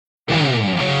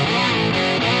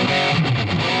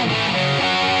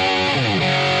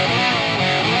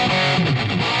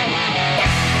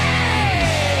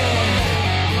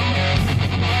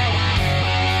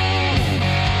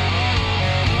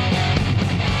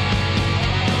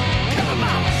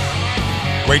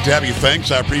Great to have you.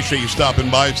 Thanks. I appreciate you stopping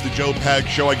by. It's the Joe Pag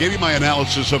Show. I gave you my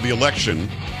analysis of the election.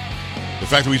 The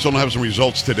fact that we still don't have some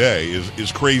results today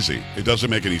is crazy. It doesn't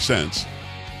make any sense.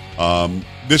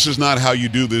 This is not how you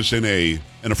do this in a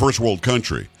first world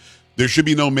country. There should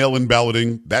be no mail-in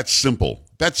balloting. That's simple.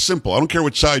 That's simple. I don't care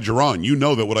which side you're on. You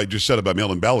know that what I just said about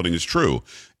mail-in balloting is true.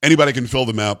 Anybody can fill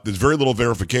them out. There's very little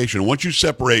verification. Once you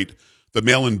separate the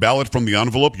mail-in ballot from the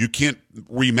envelope, you can't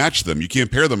rematch them. You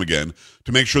can't pair them again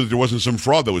to make sure that there wasn't some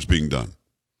fraud that was being done.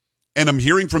 And I'm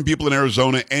hearing from people in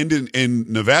Arizona and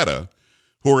in Nevada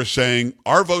who are saying,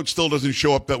 our vote still doesn't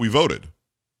show up that we voted.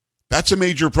 That's a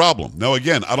major problem. Now,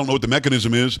 again, I don't know what the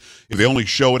mechanism is. If they only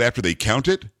show it after they count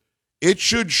it, it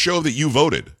should show that you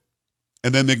voted.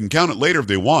 And then they can count it later if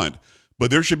they want.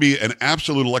 But there should be an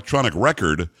absolute electronic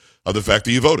record of the fact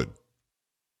that you voted.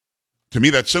 To me,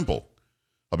 that's simple.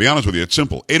 I'll be honest with you, it's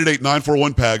simple.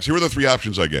 888-941-PAGS. Here are the three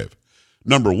options I gave.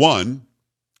 Number one,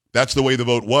 that's the way the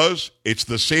vote was. It's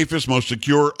the safest, most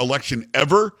secure election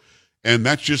ever, and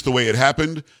that's just the way it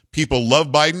happened. People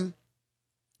love Biden.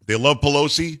 They love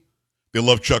Pelosi. They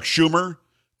love Chuck Schumer.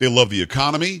 They love the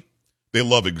economy. They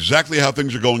love exactly how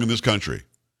things are going in this country.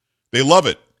 They love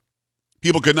it.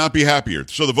 People could not be happier.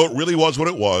 So the vote really was what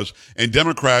it was, and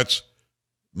Democrats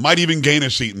might even gain a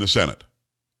seat in the Senate.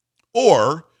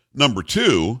 Or number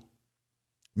two,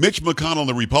 Mitch McConnell and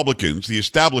the Republicans, the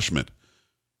establishment,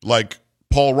 like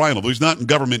Paul Ryan, although he's not in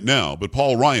government now, but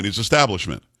Paul Ryan is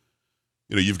establishment.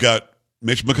 You know, you've got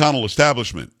Mitch McConnell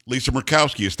establishment, Lisa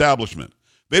Murkowski establishment.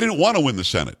 They didn't want to win the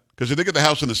Senate because if they get the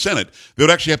House and the Senate, they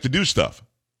would actually have to do stuff.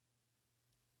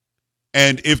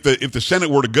 And if the Senate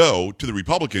were to go to the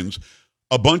Republicans,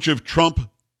 a bunch of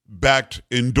Trump-backed,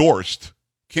 endorsed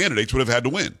candidates would have had to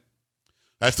win.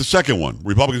 That's the second one.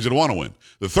 Republicans didn't want to win.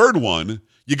 The third one,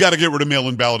 you got to get rid of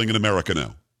mail-in balloting in America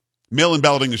now. Mail-in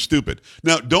balloting is stupid.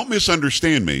 Now, don't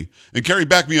misunderstand me. And Kerry,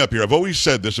 back me up here. I've always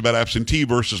said this about absentee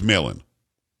versus mail-in.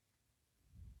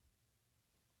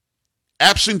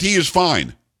 Absentee is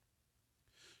fine.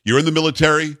 You're in the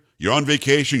military. You're on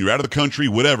vacation. You're out of the country.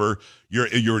 Whatever. You're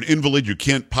an invalid. You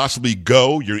can't possibly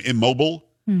go. You're immobile.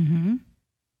 Mm-hmm.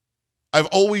 I've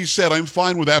always said I'm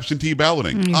fine with absentee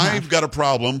balloting. Yeah. I've got a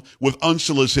problem with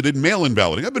unsolicited mail-in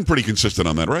balloting. I've been pretty consistent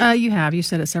on that, right? You have. You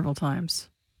said it several times.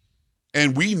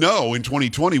 And we know in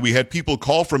 2020 we had people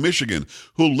call from Michigan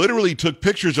who literally took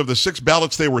pictures of the 6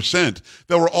 ballots they were sent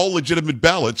that were all legitimate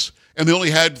ballots, and they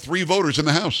only had 3 voters in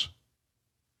the House.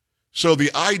 So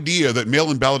the idea that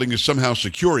mail-in balloting is somehow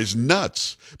secure is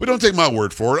nuts. But don't take my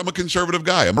word for it. I'm a conservative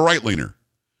guy. I'm a right-leaner.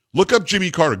 Look up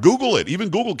Jimmy Carter. Google it. Even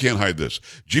Google can't hide this.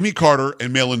 Jimmy Carter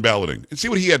and mail-in balloting. And see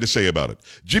what he had to say about it.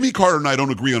 Jimmy Carter and I don't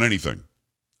agree on anything,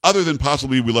 other than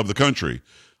possibly we love the country,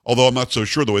 although I'm not so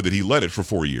sure the way that he led it for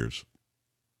 4 years.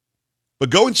 But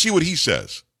go and see what he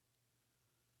says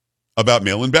about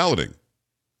mail-in balloting.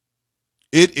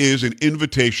 It is an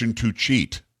invitation to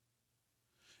cheat.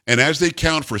 And as they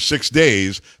count for 6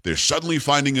 days, they're suddenly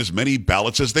finding as many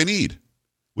ballots as they need,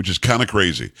 which is kind of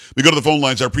crazy. We go to the phone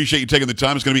lines. I appreciate you taking the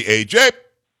time. It's going to be AJ.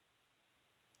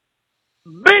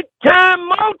 Big time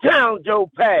Motown, Joe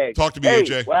Pag. Talk to me,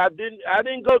 AJ. Well, I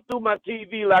didn't go through my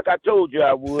TV like I told you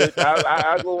I would.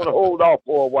 I'm going to hold off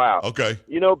for a while. Okay.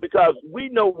 You know, because we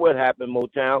know what happened,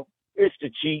 Motown. It's the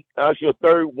cheat. That's your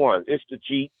third one. It's the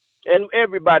cheat. And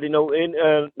everybody know.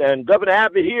 And Governor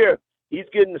Abbott here, he's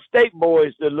getting the state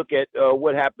boys to look at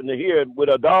what happened here with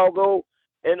Hidalgo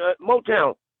and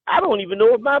Motown. I don't even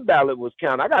know if my ballot was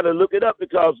counted. I got to look it up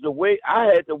because the way I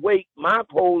had to wait, my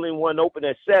polling wasn't open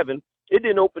at 7. It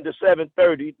didn't open to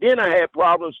 7:30. Then I had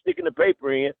problems sticking the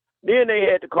paper in. Then they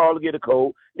had to call to get a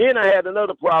code. Then I had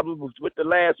another problem with the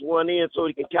last one in so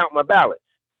he can count my ballot.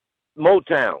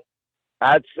 Motown.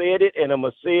 I said it, and I'm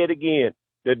going to say it again.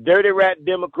 The dirty rat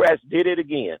Democrats did it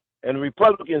again. And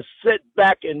Republicans sat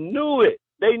back and knew it.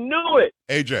 They knew it.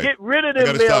 AJ, get rid of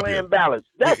them mail-in ballots.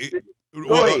 That's it.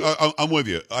 Well, I'm with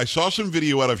you. I saw some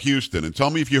video out of Houston, and tell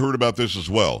me if you heard about this as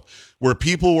well, where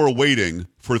people were waiting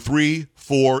for 3,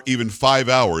 4, even 5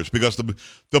 hours because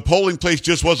the polling place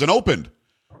just wasn't opened.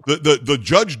 The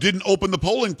judge didn't open the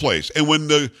polling place. And when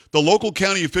the local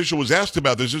county official was asked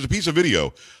about this, there's a piece of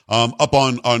video up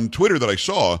on Twitter that I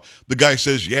saw. The guy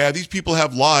says, yeah, these people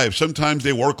have lives. Sometimes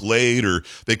they work late or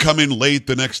they come in late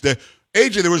the next day.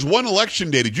 AJ, there was one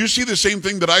election day. Did you see the same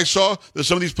thing that I saw, that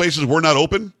some of these places were not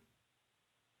open?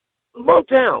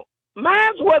 Motown.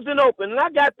 Mine wasn't open, and I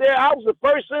got there. I was the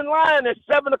first in line at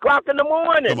 7 o'clock in the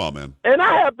morning. Come on, man. And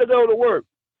I have to go to work,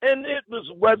 and it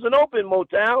wasn't open,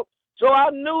 Motown. So I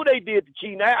knew they did the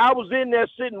cheating. I was in there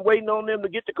sitting, waiting on them to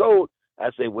get the code.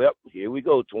 I said, well, here we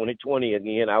go, 2020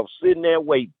 again. I was sitting there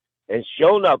waiting, and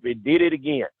sure enough, it did it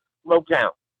again.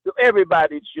 Motown.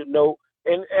 Everybody should know.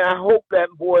 And I hope that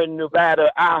boy in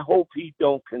Nevada, I hope he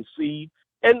don't concede.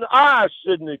 And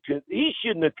he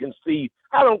shouldn't have conceded.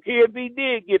 I don't care if he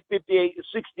did get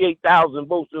 68,000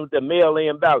 votes with the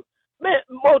mail-in ballot. Man,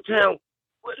 Motown,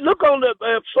 look on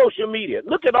the social media.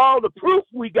 Look at all the proof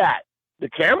we got. The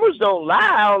cameras don't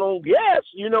lie out on gas,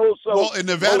 So well, in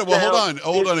Nevada,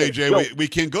 hold on, AJ. We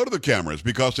can't go to the cameras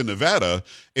because in Nevada,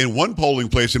 in one polling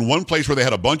place, in one place where they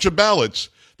had a bunch of ballots,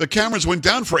 the cameras went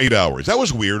down for 8 hours. That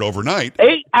was weird overnight.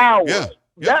 8 hours. Yeah.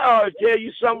 That ought to tell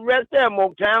you something right there,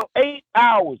 Motown. 8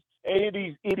 hours. And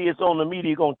these idiots on the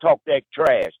media going to talk that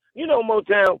trash.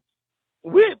 Motown,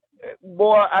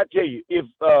 boy, I tell you, if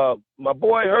my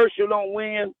boy Herschel don't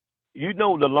win,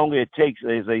 the longer it takes,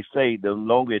 as they say, the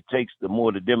longer it takes, the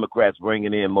more the Democrats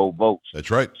bringing in more votes. That's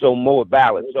right. So more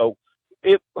ballots. So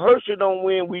if Herschel don't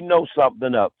win, we know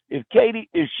something up. If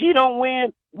she don't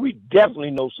win, we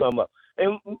definitely know something up.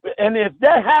 And if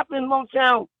that happens,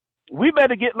 Motown, we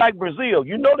better get like Brazil.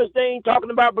 You notice they ain't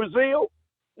talking about Brazil?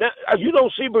 Now, you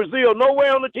don't see Brazil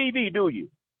nowhere on the TV, do you?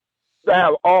 To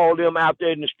have all them out there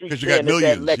in the streets. Because you got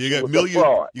millions.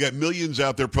 You got millions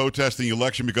out there protesting the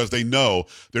election because they know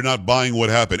they're not buying what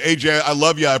happened. AJ, I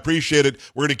love you. I appreciate it.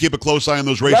 We're going to keep a close eye on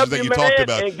those races that you talked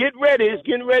about. And get ready. It's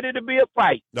getting ready to be a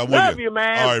fight. Love you,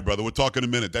 man. All right, brother. We'll talk in a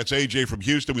minute. That's AJ from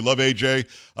Houston. We love AJ.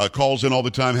 Calls in all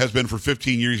the time. Has been for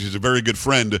 15 years. He's a very good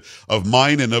friend of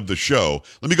mine and of the show.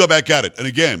 Let me go back at it. And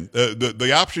again,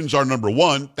 the options are number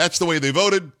one. That's the way they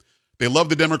voted. They love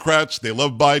the Democrats. They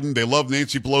love Biden. They love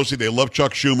Nancy Pelosi. They love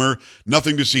Chuck Schumer.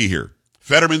 Nothing to see here.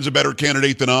 Fetterman's a better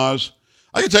candidate than Oz.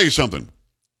 I can tell you something.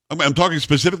 I'm talking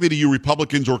specifically to you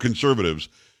Republicans or conservatives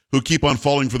who keep on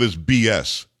falling for this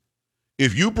BS.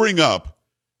 If you bring up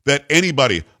that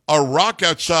a rock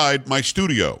outside my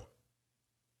studio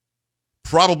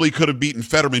probably could have beaten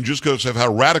Fetterman just because of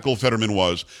how radical Fetterman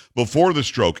was before the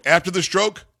stroke. After the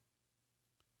stroke,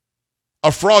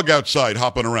 a frog outside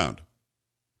hopping around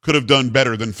could have done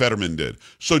better than Fetterman did.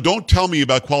 So don't tell me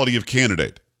about quality of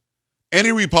candidate.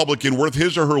 Any Republican worth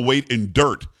his or her weight in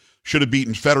dirt should have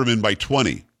beaten Fetterman by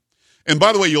 20. And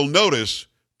by the way, you'll notice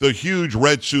the huge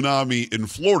red tsunami in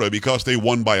Florida because they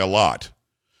won by a lot.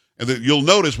 And you'll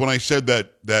notice when I said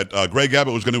that Greg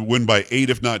Abbott was going to win by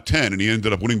 8, if not 10, and he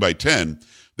ended up winning by 10,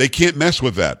 they can't mess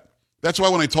with that. That's why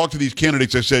when I talk to these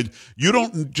candidates, I said, you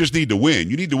don't just need to win.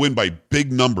 You need to win by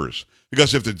big numbers.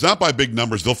 Because if it's not by big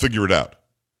numbers, they'll figure it out.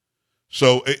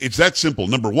 So it's that simple.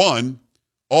 Number one,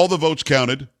 all the votes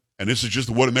counted, and this is just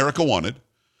what America wanted.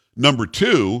 Number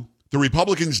two, the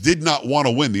Republicans did not want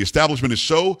to win. The establishment is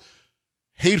so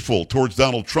hateful towards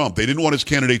Donald Trump. They didn't want his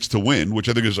candidates to win, which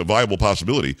I think is a viable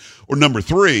possibility. Or number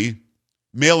three,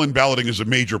 mail-in balloting is a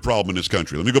major problem in this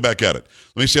country. Let me go back at it.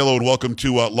 Let me say hello and welcome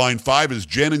to line 5 is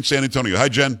Jen in San Antonio. Hi,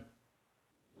 Jen.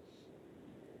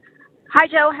 Hi,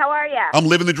 Joe. How are you? I'm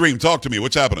living the dream. Talk to me.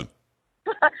 What's happening?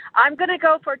 I'm going to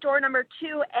go for door number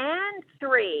 2 and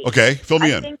 3. Okay, fill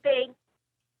me in. I think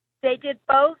they did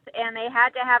both, and they had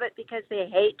to have it because they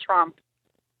hate Trump,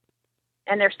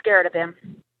 and they're scared of him.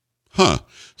 Huh.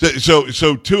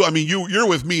 So two, I mean, you're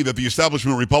with me that the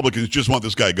establishment Republicans just want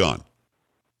this guy gone.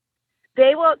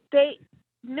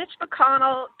 Mitch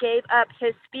McConnell gave up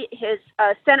his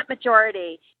Senate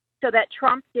majority so that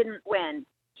Trump didn't win.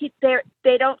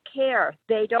 They don't care.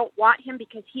 They don't want him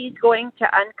because he's going to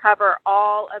uncover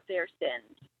all of their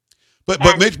sins. But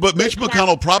Mitch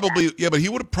McConnell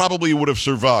he would have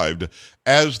survived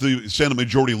as the Senate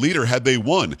Majority Leader had they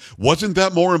won. Wasn't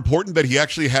that more important that he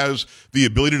actually has the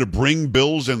ability to bring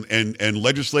bills and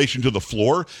legislation to the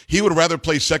floor? He would rather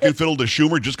play second fiddle to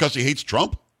Schumer just because he hates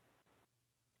Trump?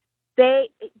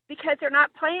 Because they're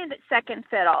not playing second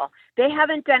fiddle. They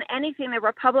haven't done anything the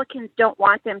Republicans don't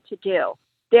want them to do.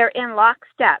 They're in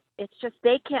lockstep. It's just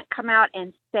they can't come out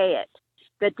and say it.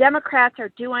 The Democrats are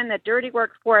doing the dirty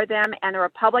work for them, and the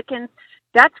Republicans,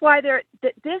 that's why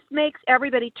this makes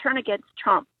everybody turn against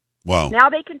Trump. Wow. Now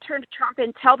they can turn to Trump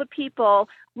and tell the people,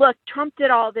 look, Trump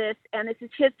did all this, and this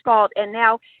is his fault, and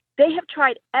now they have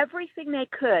tried everything they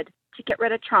could to get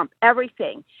rid of Trump,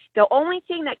 everything. The only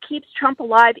thing that keeps Trump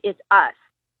alive is us.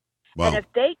 Wow. And if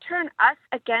they turn us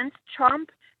against Trump,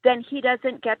 then he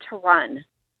doesn't get to run.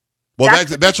 Well,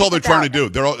 that's all they're trying to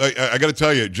do. I got to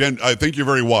tell you, Jen, I think you're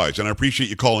very wise, and I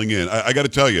appreciate you calling in. I got to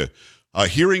tell you,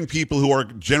 hearing people who are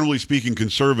generally speaking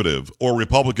conservative or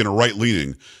Republican or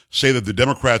right-leaning say that the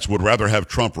Democrats would rather have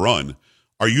Trump run,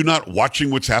 are you not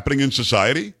watching what's happening in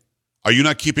society? Are you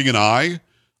not keeping an eye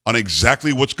on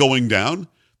exactly what's going down?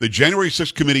 The January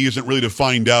 6th committee isn't really to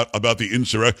find out about the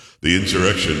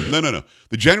insurrection. No.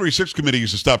 The January 6th committee is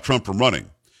to stop Trump from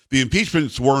running. The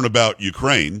impeachments weren't about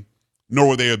Ukraine. nor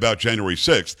were they about January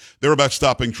 6th. They're about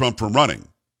stopping Trump from running.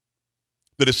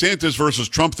 The DeSantis versus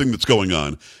Trump thing that's going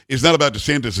on is not about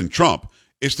DeSantis and Trump.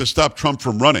 It's to stop Trump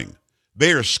from running.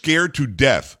 They are scared to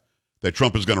death that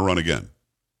Trump is going to run again.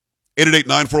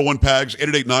 888-941-PAGS,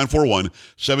 888-941-7247,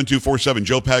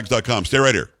 joepags.com. Stay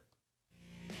right here.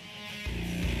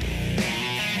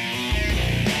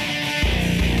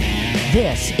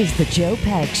 This is the Joe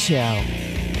Pags Show.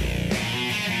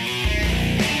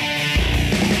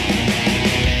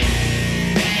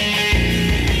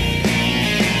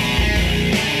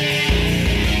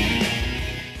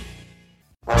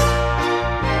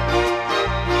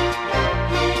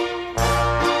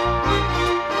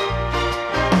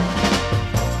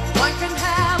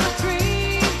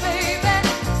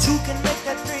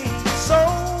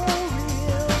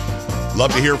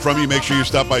 Love to hear from you. Make sure you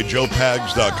stop by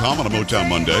joepags.com on a Motown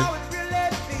Monday.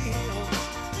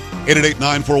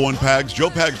 888-941-PAGS,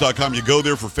 joepags.com. You go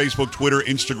there for Facebook, Twitter,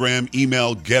 Instagram,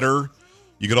 email, Getter.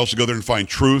 You can also go there and find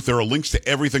Truth. There are links to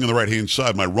everything on the right-hand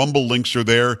side. My Rumble links are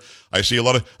there. I see a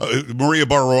lot of... Maria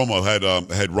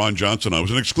Bartiromo had Ron Johnson on. It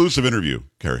was an exclusive interview,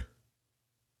 Carrie.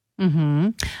 Mm-hmm.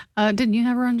 Didn't you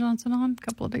have Ron Johnson on a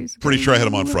couple of days ago? Pretty sure I had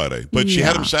him on Friday. But she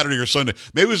had him Saturday or Sunday.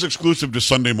 Maybe it was exclusive to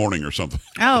Sunday morning or something.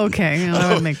 Oh, okay. Well,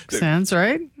 that would make sense,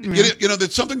 right? Yeah. You know,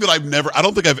 that's something that I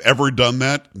don't think I've ever done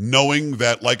that, knowing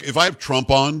that, like, if I have Trump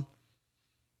on,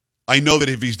 I know that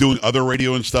if he's doing other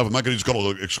radio and stuff, I'm not going to just call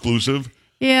it exclusive.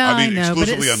 Yeah, I mean, know,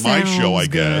 exclusively on my show, I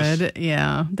guess. Good.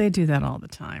 Yeah, they do that all the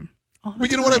time. But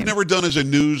you know what I've never done as a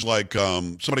news, like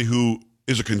somebody who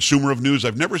is a consumer of news,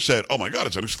 I've never said, oh my God,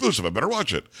 it's an exclusive, I better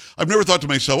watch it. I've never thought to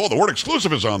myself, oh, the word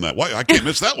exclusive is on that. Why? I can't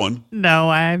miss that one. No,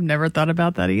 I've never thought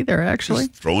about that either, actually.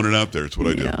 Just throwing it out there. It's what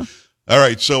I do. All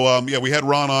right, so we had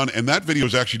Ron on, and that video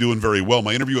is actually doing very well.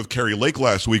 My interview with Carrie Lake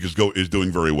last week is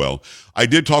doing very well. I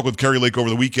did talk with Carrie Lake over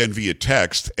the weekend via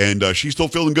text, and she's still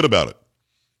feeling good about it.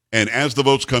 And as the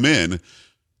votes come in,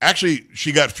 actually,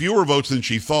 she got fewer votes than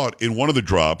she thought in one of the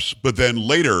drops, but then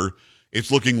later, it's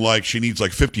looking like she needs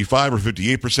like 55 or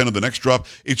 58% of the next drop.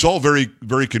 It's all very,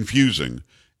 very confusing.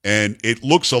 And it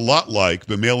looks a lot like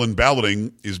the mail-in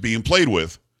balloting is being played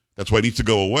with. That's why it needs to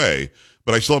go away.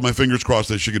 But I still have my fingers crossed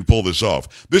that she can pull this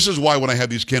off. This is why when I had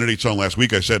these candidates on last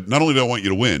week, I said, not only do I want you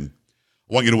to win,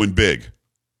 I want you to win big.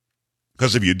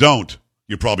 Because if you don't,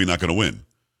 you're probably not going to win.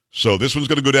 So this one's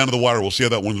going to go down to the wire. We'll see how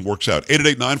that one works out.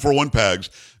 888-941-PAGS.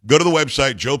 Go to the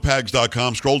website,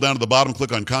 joepags.com. Scroll down to the bottom,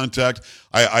 click on Contact.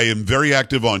 I am very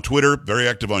active on Twitter, very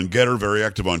active on Getter, very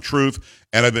active on Truth.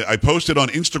 And I posted on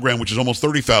Instagram, which is almost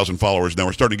 30,000 followers now.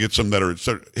 We're starting to get some that are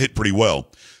hit pretty well.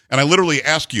 And I literally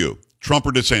ask you, Trump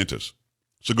or DeSantis?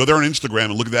 So go there on Instagram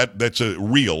and look at that. That's a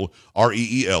reel,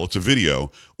 R-E-E-L. It's a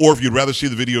video. Or if you'd rather see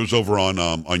the videos over on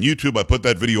YouTube, I put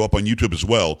that video up on YouTube as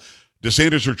well.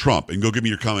 DeSantis or Trump, and go give me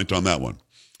your comment on that one.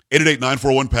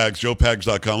 888-941-PAGS,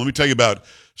 joepags.com. Let me tell you about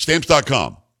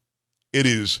Stamps.com. It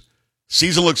is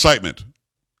seasonal excitement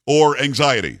or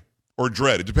anxiety or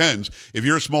dread. It depends. If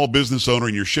you're a small business owner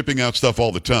and you're shipping out stuff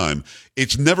all the time,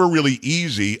 it's never really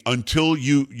easy until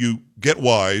you get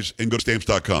wise and go to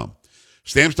Stamps.com.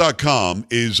 Stamps.com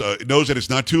knows that it's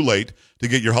not too late to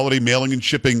get your holiday mailing and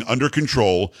shipping under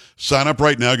control. Sign up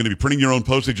right now. You're going to be printing your own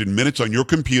postage in minutes on your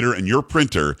computer and your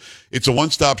printer. It's a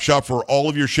one-stop shop for all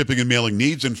of your shipping and mailing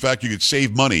needs. In fact, you could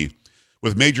save money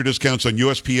with major discounts on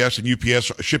USPS and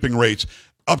UPS shipping rates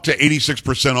up to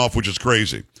 86% off, which is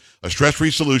crazy. A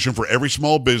stress-free solution for every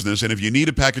small business. And if you need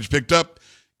a package picked up,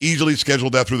 easily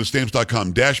schedule that through the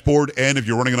Stamps.com dashboard. And if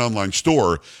you're running an online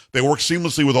store, they work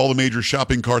seamlessly with all the major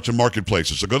shopping carts and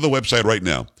marketplaces. So go to the website right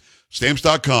now,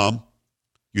 Stamps.com.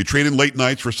 You trade in late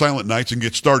nights for silent nights and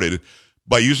get started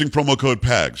by using promo code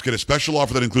PAGS. Get a special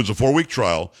offer that includes a 4-week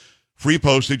trial, free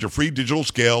postage, a free digital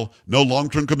scale, no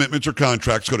long-term commitments or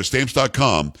contracts. Go to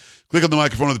Stamps.com. Click on the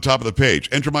microphone at the top of the page.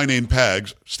 Enter my name,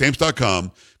 PAGS,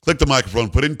 Stamps.com. Click the microphone,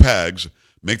 put in PAGS.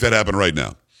 Make that happen right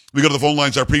now. We go to the phone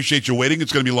lines. I appreciate you waiting.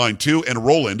 It's going to be line 2 and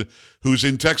Roland, who's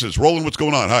in Texas. Roland, what's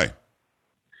going on? Hi.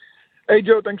 Hey,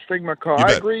 Joe, thanks for taking my call. You I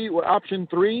bet. agree with option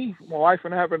 3. My wife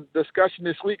and I have a discussion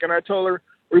this week, and I told her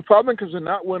Republicans will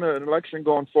not win an election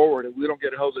going forward if we don't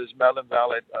get a hold of this mail-in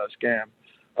ballot scam.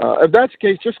 If that's the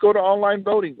case, just go to online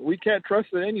voting. We can't trust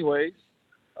it anyways.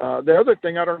 The other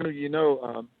thing, I don't know if you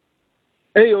know,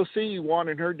 AOC won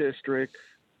in her district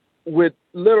with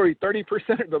literally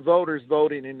 30% of the voters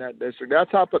voting in that district.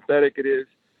 That's how pathetic it is.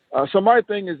 So my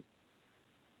thing is,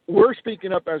 we're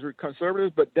speaking up as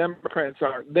conservatives, but Democrats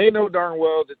aren't. They know darn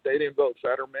well that they didn't vote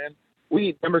Fetterman.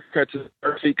 We Democrats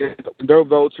are speaking. Their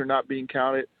votes are not being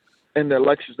counted, and the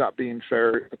election's not being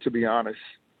fair, to be honest.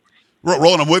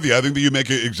 Roland, I'm with you. I think that you make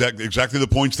exactly the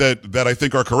points that I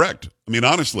think are correct. I mean,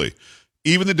 honestly,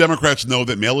 even the Democrats know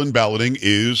that mail-in balloting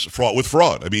is fraught with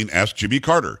fraud. I mean, ask Jimmy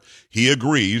Carter. He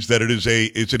agrees that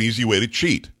it's an easy way to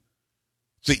cheat.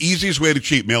 It's the easiest way to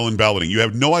cheat, mail-in balloting. You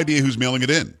have no idea who's mailing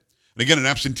it in. And again, an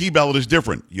absentee ballot is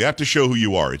different. You have to show who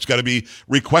you are. It's got to be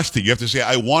requested. You have to say,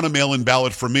 I want a mail-in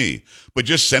ballot for me. But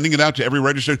just sending it out to every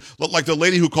registered, like the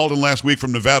lady who called in last week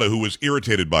from Nevada who was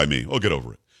irritated by me. Oh, get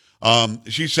over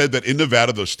it. She said that in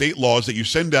Nevada, the state laws that you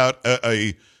send out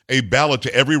a ballot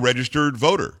to every registered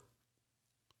voter.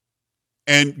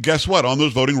 And guess what? On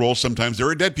those voting rolls, sometimes there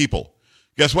are dead people.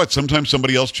 Guess what? Sometimes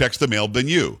somebody else checks the mail than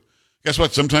you. Guess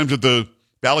what? Sometimes if the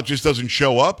ballot just doesn't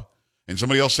show up and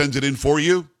somebody else sends it in for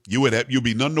you, you'd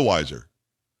be none the wiser.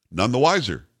 None the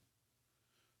wiser.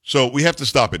 So we have to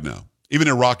stop it now. Even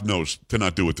Iraq knows to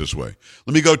not do it this way.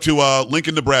 Let me go to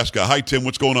Lincoln, Nebraska. Hi, Tim.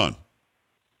 What's going on?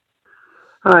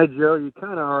 Hi, Joe. You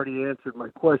kind of already answered my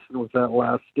question with that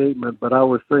last statement, but I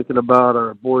was thinking about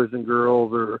our boys and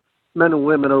girls or men and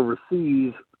women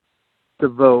overseas to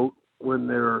vote when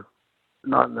they're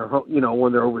not in their home,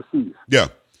 when they're overseas. Yeah.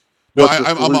 No, I'm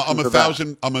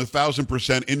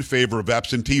 1,000% in favor of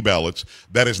absentee ballots.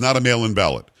 That is not a mail-in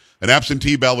ballot. An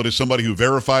absentee ballot is somebody who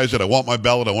verifies that I want my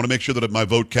ballot. I want to make sure that my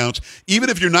vote counts. Even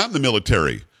if you're not in the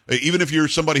military, even if you're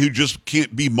somebody who just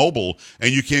can't be mobile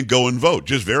and you can't go and vote,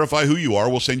 just verify who you are.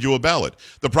 We'll send you a ballot.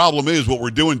 The problem is what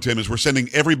we're doing, Tim, is we're sending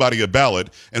everybody a ballot,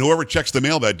 and whoever checks the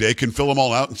mail that day can fill them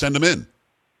all out and send them in.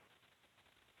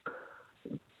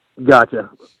 Gotcha.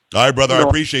 All right, brother, I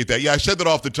appreciate that. Yeah, I said that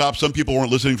off the top. Some people weren't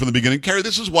listening from the beginning. Carrie,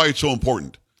 this is why it's so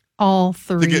important. All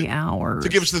 3 hours. To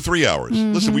give us the 3 hours.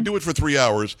 Mm-hmm. Listen, we do it for 3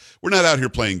 hours. We're not out here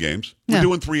playing games. We're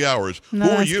doing 3 hours. No,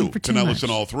 who are you to not listen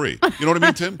to all 3? You know what I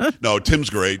mean, Tim? No, Tim's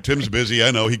great. Tim's busy.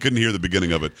 I know. He couldn't hear the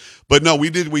beginning of it. But no,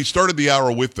 we started the hour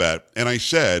with that, and I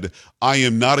said I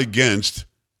am not against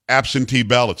absentee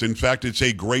ballots. In fact, it's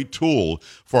a great tool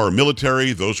for our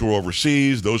military, those who are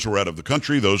overseas, those who are out of the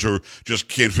country, those who just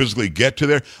can't physically get to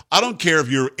there. I don't care if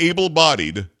you're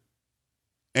able-bodied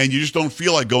and you just don't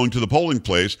feel like going to the polling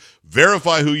place,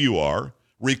 verify who you are,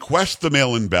 request the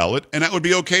mail-in ballot, and that would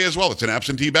be okay as well. It's an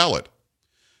absentee ballot.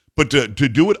 But to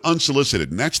do it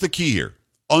unsolicited, and that's the key here,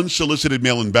 unsolicited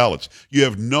mail-in ballots, you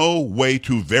have no way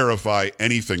to verify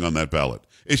anything on that ballot.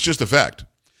 It's just a fact.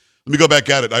 Let me go back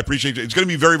at it. I appreciate it. It's going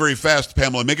to be very, very fast,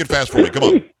 Pamela. Make it fast for me. Come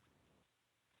on.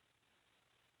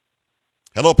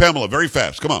 Hello, Pamela. Very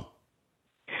fast. Come on.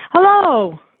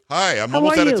 Hello. Hi. I'm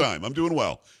almost out of time. I'm doing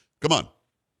well. Come on.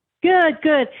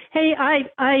 Good. Hey,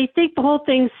 I think the whole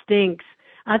thing stinks.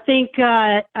 I think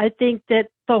that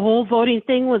the whole voting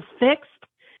thing was fixed,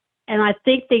 and I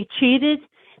think they cheated,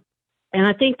 and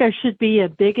I think there should be a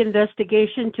big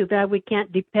investigation. Too bad we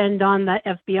can't depend on the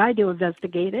FBI to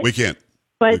investigate it. We can't.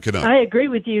 But I agree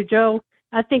with you, Joe.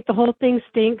 I think the whole thing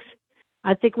stinks.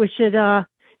 I think we should have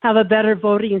a better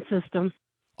voting system.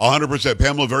 100%.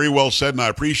 Pamela, very well said, and I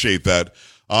appreciate that.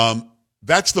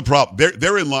 That's the problem.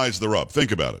 Therein lies the rub.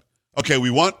 Think about it. Okay,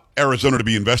 we want Arizona to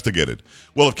be investigated.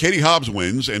 Well, if Katie Hobbs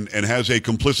wins and has a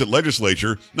complicit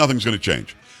legislature, nothing's going to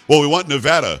change. Well, we want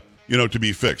Nevada, to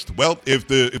be fixed. Well, if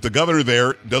the governor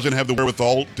there doesn't have the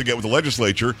wherewithal to get with the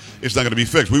legislature, it's not going to be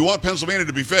fixed. We want Pennsylvania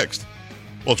to be fixed.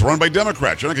 Well, it's run by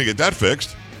Democrats. You're not going to get that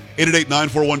fixed.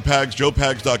 888-941-PAGS,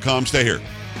 joepags.com. Stay here.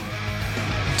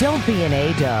 Don't be an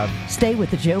A-dub. Stay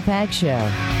with the Joe Pags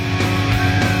Show.